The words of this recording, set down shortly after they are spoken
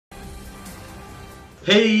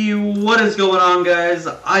Hey, what is going on, guys?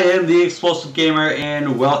 I am the Explosive Gamer,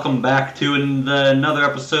 and welcome back to another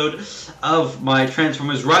episode of my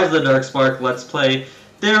Transformers Rise of the Darkspark Let's Play.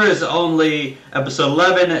 There is only episode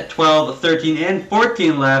 11, 12, 13, and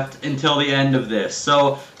 14 left until the end of this.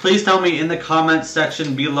 So please tell me in the comments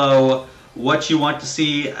section below what you want to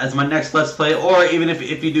see as my next Let's Play, or even if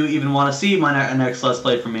you do even want to see my next Let's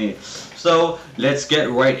Play from me. So let's get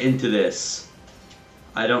right into this.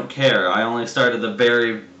 I don't care. I only started the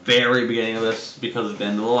very beginning of this because of the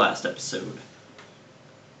end of the last episode.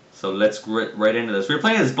 So let's get right into this. We're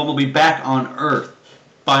playing as Bumblebee back on Earth.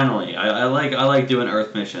 Finally, I like doing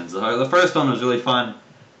Earth missions. The first one was really fun.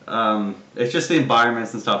 It's just the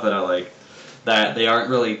environments and stuff that I like. That they aren't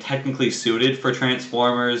really technically suited for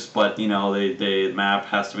Transformers, but you know the map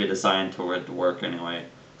has to be designed to work anyway.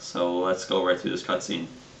 So let's go right through this cutscene.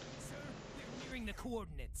 Sir, we're nearing the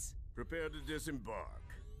coordinates. Prepare to disembark.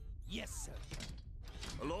 Yes, sir.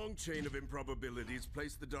 A long chain of improbabilities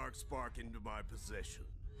place the Darkspark into my possession.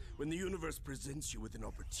 When the universe presents you with an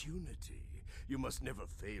opportunity, you must never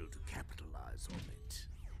fail to capitalize on it.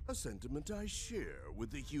 A sentiment I share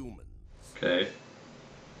with the humans. Okay.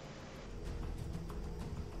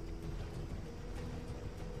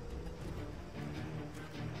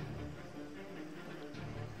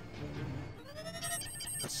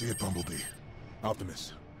 I see it, Bumblebee.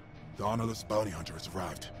 Optimus. The honorless bounty hunter has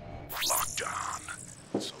arrived. Locked on.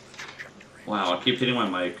 So the trajectory. Wow, I keep hitting my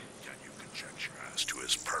mic. Can you conjecture as to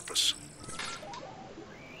his purpose?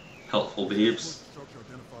 Helpful beeps. Structure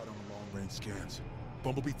identified on the long-range scans.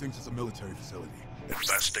 Bumblebee thinks it's a military facility.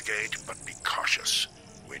 Investigate, but be cautious.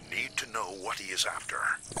 We need to know what he is after.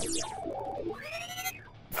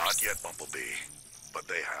 Not yet, Bumblebee, but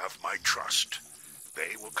they have my trust.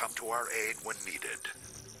 They will come to our aid when needed.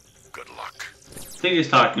 Good luck. I think he's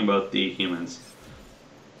talking about the humans.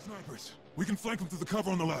 Snipers! We can flank them through the cover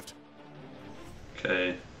on the left.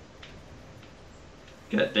 Okay.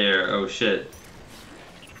 Get there. Oh shit.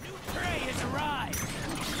 New prey has arrived.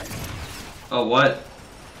 Oh, what?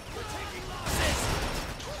 We're taking losses.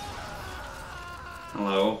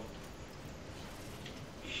 Hello?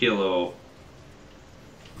 Hello.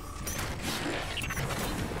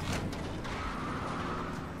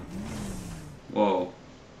 Whoa.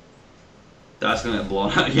 That's gonna get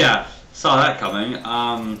blown up. Yeah, saw that coming.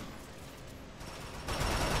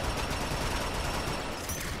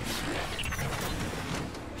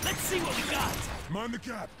 Let's see what we got. Mind the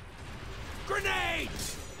gap!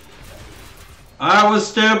 Grenades! I was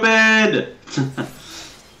stupid!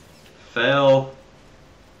 Fail.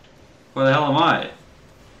 Where the hell am I?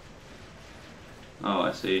 Oh,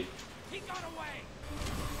 I see. He got away.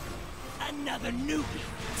 Another newbie.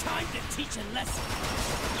 Time to teach a lesson.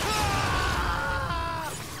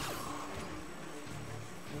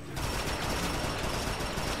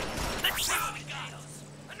 Let's see what we got.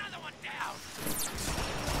 Another one down.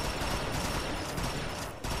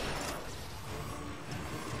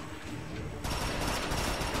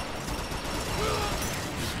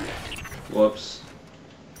 Whoops.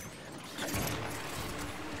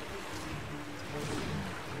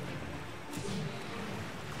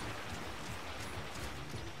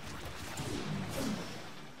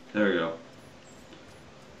 There we go.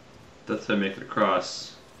 That's how I make it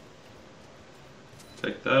across.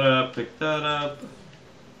 Pick that up, pick that up.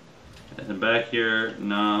 And back here,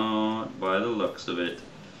 no, by the looks of it.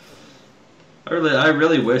 I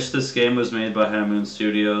really wish this game was made by Moon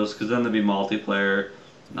Studios, because then there'd be multiplayer,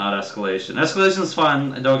 not escalation. Escalation's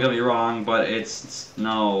fun, don't get me wrong, but it's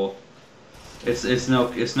no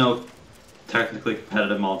technically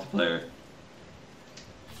competitive multiplayer.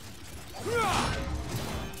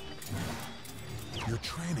 Your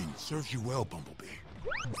training serves you well, Bumblebee.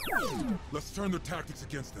 Let's turn their tactics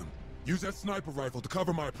against them. Use that sniper rifle to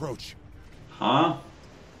cover my approach. Huh?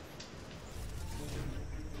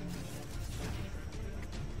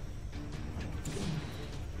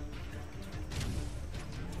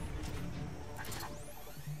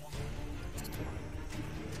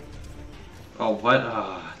 Oh, what?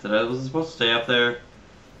 Was I supposed to stay up there?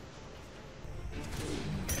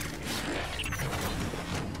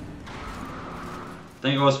 I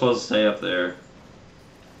think I was supposed to stay up there.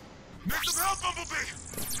 Make them help, Bumblebee!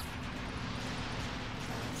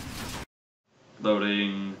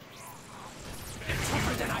 Loading.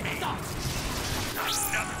 Tougher than I thought.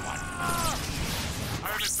 Another one. I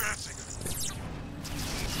am advancing.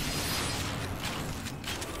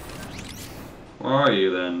 Where are you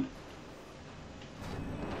then?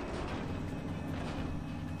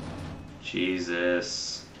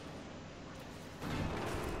 Jesus.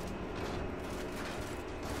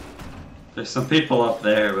 There's some people up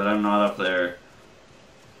there, but I'm not up there.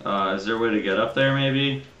 Is there a way to get up there,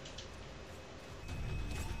 maybe?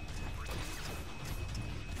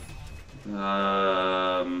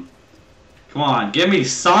 Come on, give me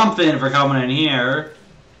something for coming in here.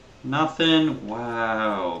 Nothing?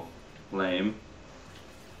 Wow. Lame.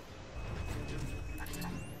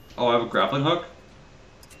 Oh, I have a grappling hook?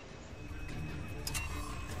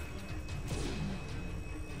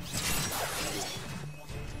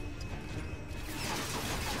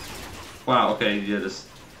 Wow, okay, yeah, just...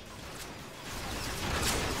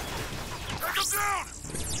 Take him down!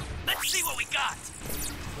 Let's see what we got.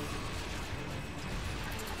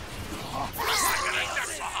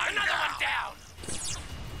 Another one down.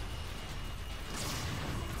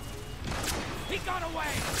 He got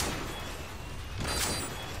away.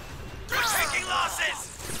 We're taking losses.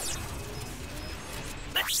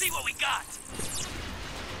 Let's see what we got.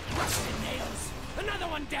 Rusted nails. Another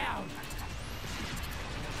one down.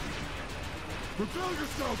 Prepare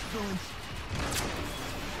yourself, villains!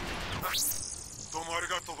 Domo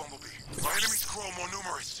arigato, Bumblebee. My enemies grow more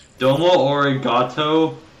numerous. Domo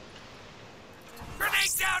arigato?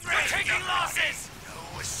 Grenade down range. We're taking losses.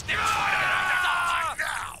 No escape. Now.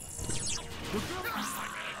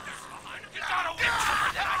 You got away tougher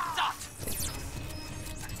than I thought.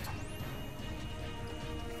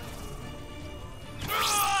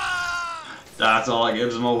 That's all that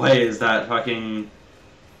gives him away is that fucking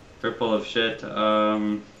cripple of shit.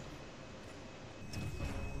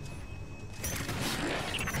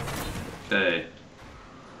 Okay.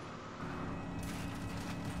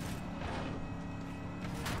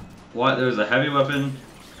 What? There's a heavy weapon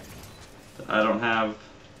that I don't have.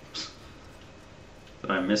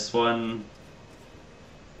 Did I miss one?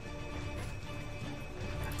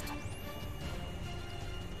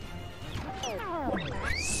 I'll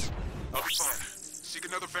be fine. Seek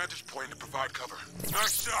another vantage point to provide cover.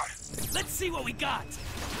 Nice shot! Let's see what we got.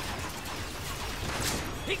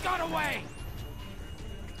 He got away.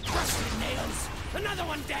 Rusted nails. Another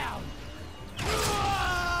one down.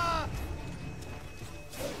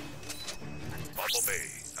 Bumblebee,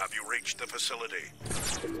 have you reached the facility?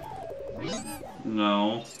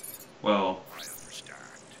 No. Well. I understand.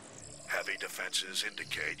 Heavy defenses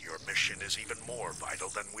indicate your mission is even more vital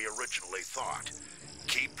than we originally thought.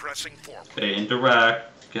 Keep pressing forward. Okay,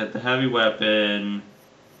 interact. Get the heavy weapon.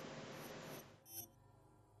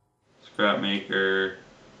 Scrap maker.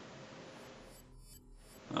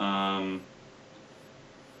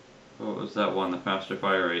 What was that one? The faster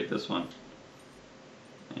fire rate. This one.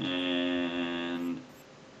 And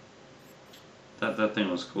that thing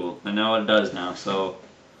was cool. I know what it does now. So.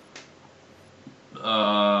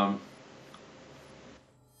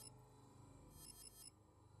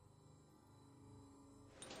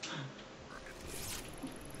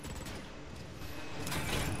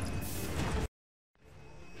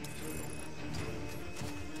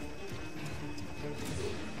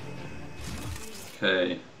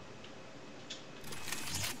 Okay.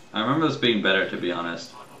 I remember this being better, to be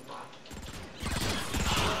honest.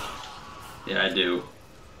 Yeah, I do.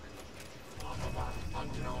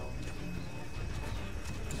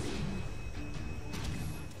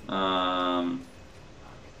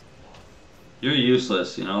 You're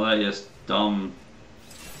useless, you know that? You're just dumb.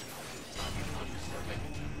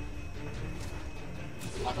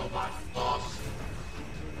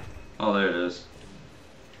 Oh, there it is.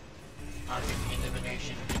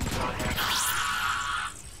 Elimination in progress.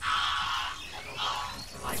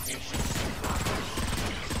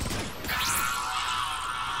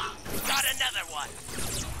 Got another one.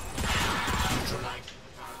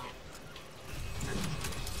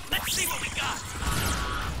 Let's see what we got.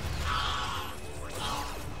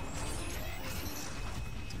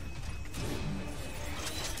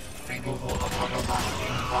 Removal of autobot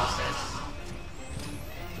in process.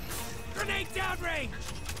 Grenade downrange.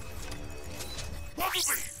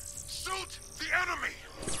 Bumblebee! Shoot the enemy!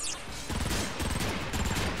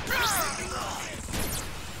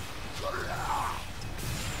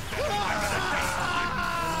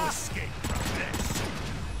 No escape from this.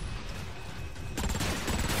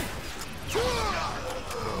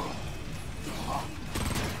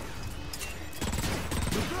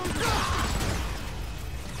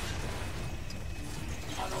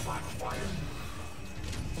 Autobot acquired.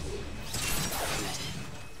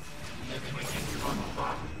 Eliminating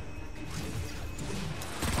autobot.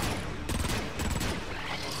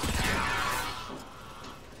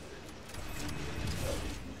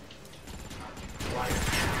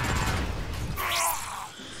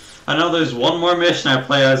 I know there's one more mission I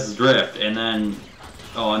play as Drift, and then...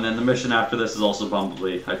 Oh, and then the mission after this is also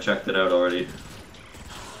Bumblebee. I checked it out already.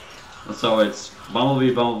 So it's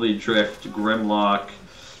Bumblebee, Drift, Grimlock,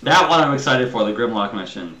 That one I'm excited for, the Grimlock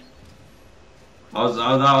mission. I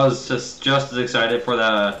was just as excited for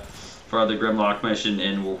the Grimlock mission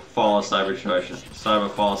in Fall of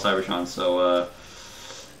Cybertron. So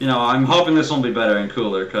you know, I'm hoping this one will be better and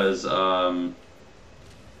cooler, because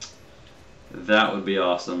that would be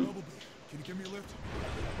awesome. Can you give me a lift?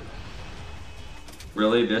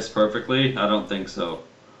 Really, this perfectly? I don't think so.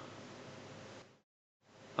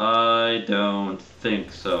 I don't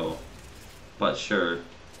think so. But sure.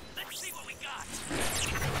 Let's see what we got.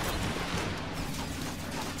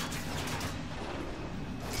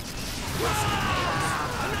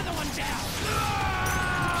 Another one down.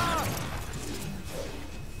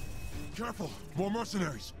 Careful! More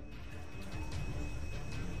mercenaries!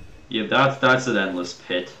 Yeah, that's an endless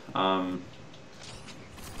pit.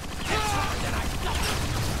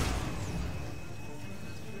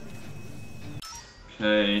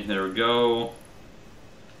 Okay, there we go.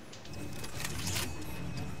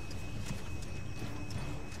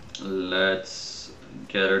 Let's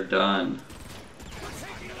get her done.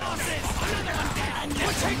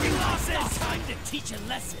 We're taking losses. Time to teach a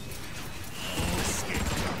lesson.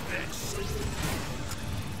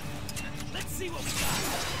 Let's see what we got.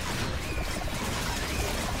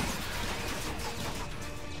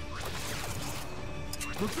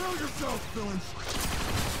 Prepare yourself, villains!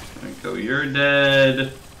 There we go, you're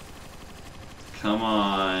dead. Come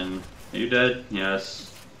on. Are you dead?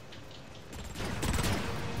 Yes.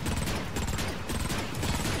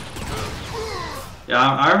 Yeah,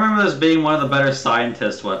 I remember this being one of the better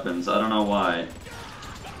scientist weapons. I don't know why.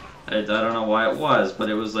 I don't know why it was, but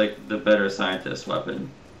it was like the better scientist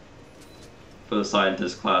weapon for the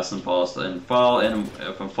scientist class in Fall of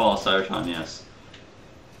Cybertron. Yes,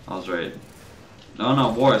 I was right.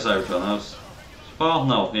 No, War of Cybertron. That was Fall.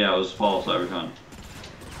 No, yeah, it was Fall of Cybertron.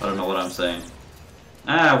 I don't know what I'm saying.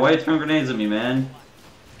 Ah, why you throwing grenades at me, man?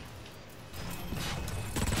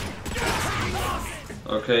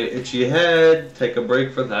 Okay, itchy head. Take a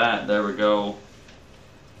break for that. There we go.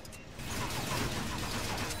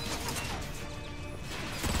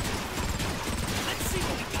 Let's see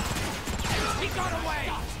what we got. He got away.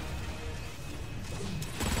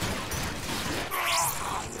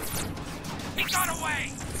 He got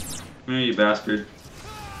away. Here, you bastard.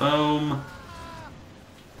 Boom.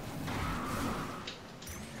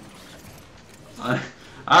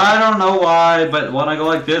 I don't know why, but when I go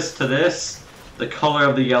like this to this, the color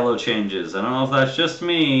of the yellow changes. I don't know if that's just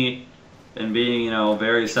me and being, you know,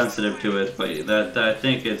 very sensitive to it, but that I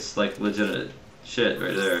think it's like legit shit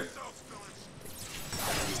right there.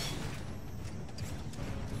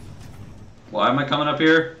 Why am I coming up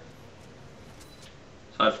here?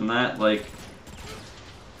 Aside from that, like...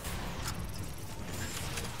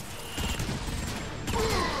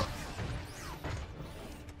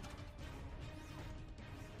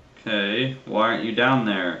 Okay, why aren't you down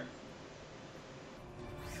there?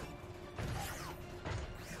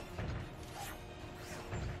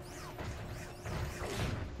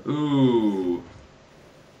 Ooh.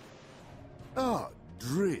 Ah,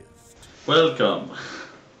 drift. Welcome.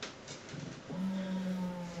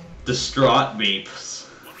 Distraught beeps.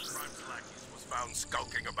 One of Prime's lackeys was found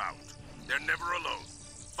skulking about. They're never alone.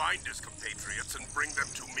 Find his compatriots and bring them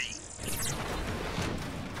to me.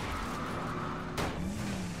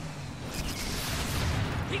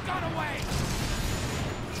 He got away.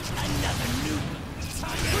 Another newbie.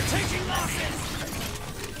 We're taking losses.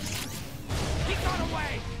 He got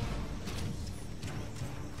away.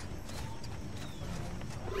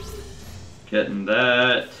 Getting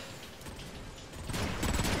that.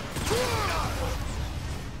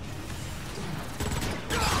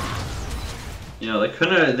 You know, they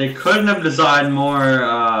couldn't have designed more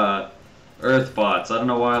Earth bots. I don't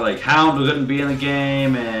know why, like Hound couldn't be in the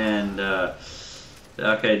game, and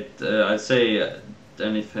okay, I'd say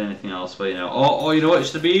anything else, but you know, oh, you know what it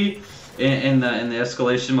should be in the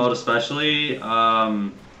escalation mode, especially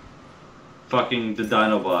fucking the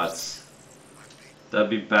Dinobots. That'd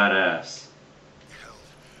be badass.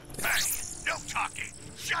 Hey, no talking.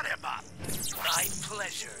 Shut him up. My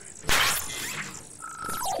pleasure.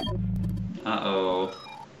 Uh-oh.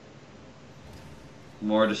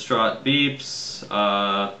 More distraught beeps.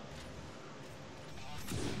 I'm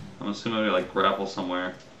assuming we like grapple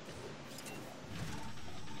somewhere.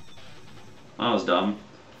 That was dumb.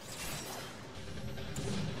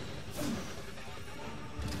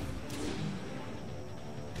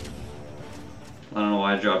 I don't know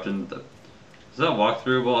why I dropped in the... Is that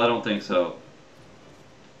walkthroughable? I don't think so.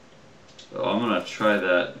 So I'm gonna try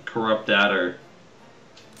that. Corrupt adder.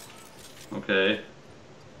 Okay.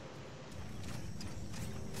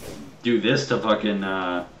 Do this to fucking,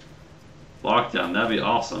 Lockdown, that'd be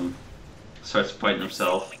awesome. Starts fighting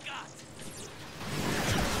himself. He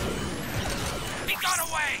got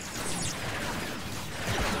away!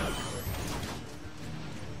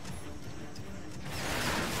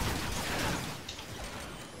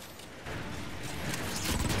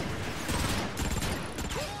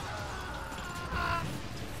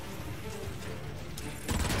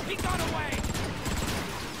 He got away!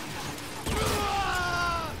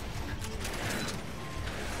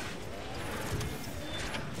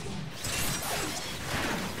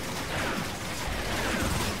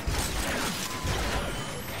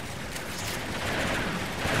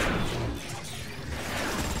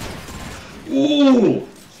 Ooh!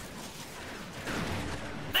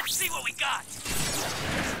 Let's see what we got!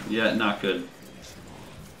 Yeah, not good.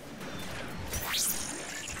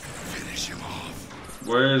 Finish him off.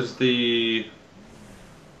 Where's the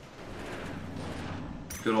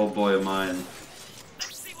good old boy of mine?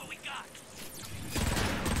 Let's see what we got!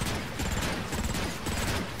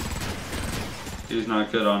 He's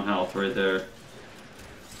not good on health right there.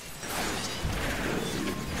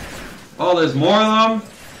 Oh, there's more of them?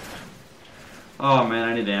 Oh man,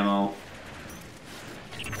 I need ammo.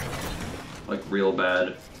 Like real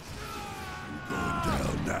bad. Going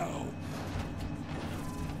down now.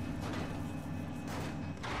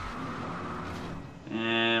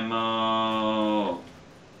 Ammo.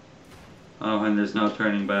 Oh, and there's no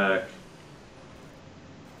turning back.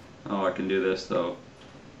 Oh, I can do this though.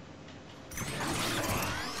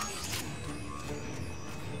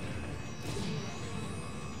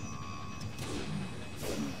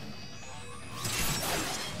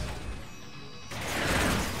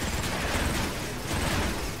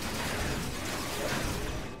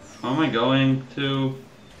 How am I going to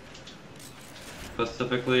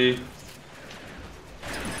specifically?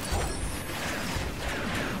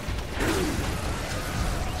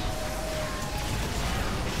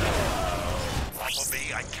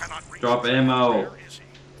 Bumblebee, I cannot reach Drop him. ammo. Where is he?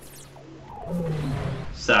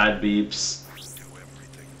 Sad beeps. We'll do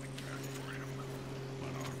everything we can for him.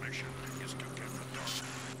 But our mission is to get the dust.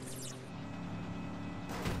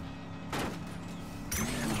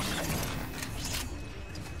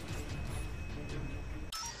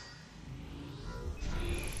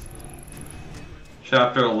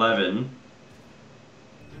 Chapter 11.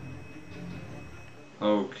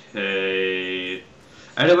 Okay.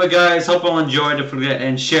 Anyway, guys, hope you all enjoyed. Don't forget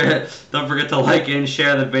and share it. Don't forget to like and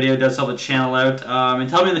share the video. It does help the channel out. And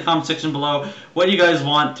tell me in the comment section below what you guys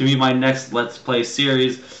want to be my next Let's Play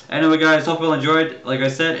series. Anyway, guys, hope you all enjoyed. Like I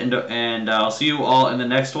said, and I'll see you all in the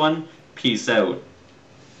next one. Peace out.